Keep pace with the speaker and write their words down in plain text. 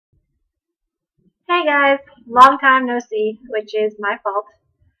Hey guys, long time no see, which is my fault.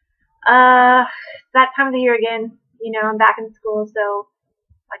 It's that time of the year again. I'm back in school, so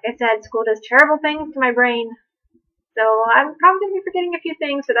like I said, school does terrible things to my brain. So I'm probably gonna be forgetting a few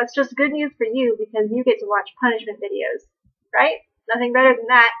things, but that's just good news for you because you get to watch punishment videos, right? Nothing better than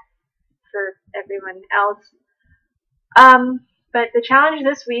that for everyone else. But the challenge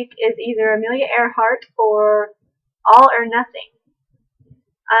this week is either Amelia Earhart or All or Nothing.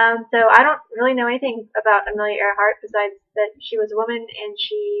 So I don't really know anything about Amelia Earhart besides that she was a woman and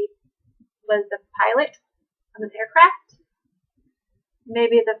she was the pilot of an aircraft.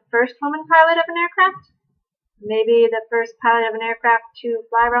 Maybe the first woman pilot of an aircraft. Maybe the first pilot of an aircraft to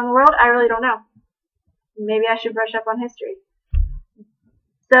fly around the world. I really don't know. Maybe I should brush up on history.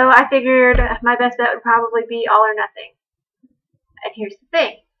 So I figured my best bet would probably be All or Nothing. And here's the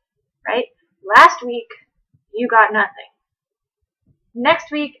thing, right? Last week, you got nothing.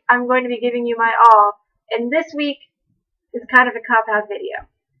 Next week, I'm going to be giving you my all, and this week is kind of a cop-out video.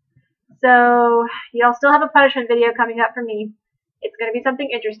 So, you'll still have a punishment video coming up for me. It's going to be something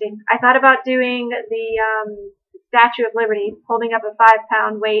interesting. I thought about doing the Statue of Liberty, holding up a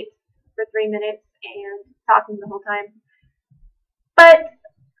 5-pound weight for 3 minutes and talking the whole time. But,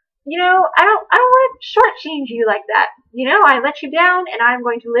 I don't want to shortchange you like that. I let you down, and I'm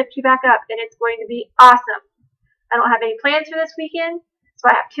going to lift you back up, and it's going to be awesome. I don't have any plans for this weekend, so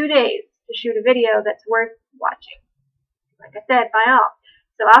I have 2 days to shoot a video that's worth watching. Like I said, my all.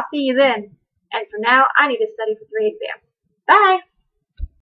 So I'll see you then. And for now, I need to study for 3 exams. Bye!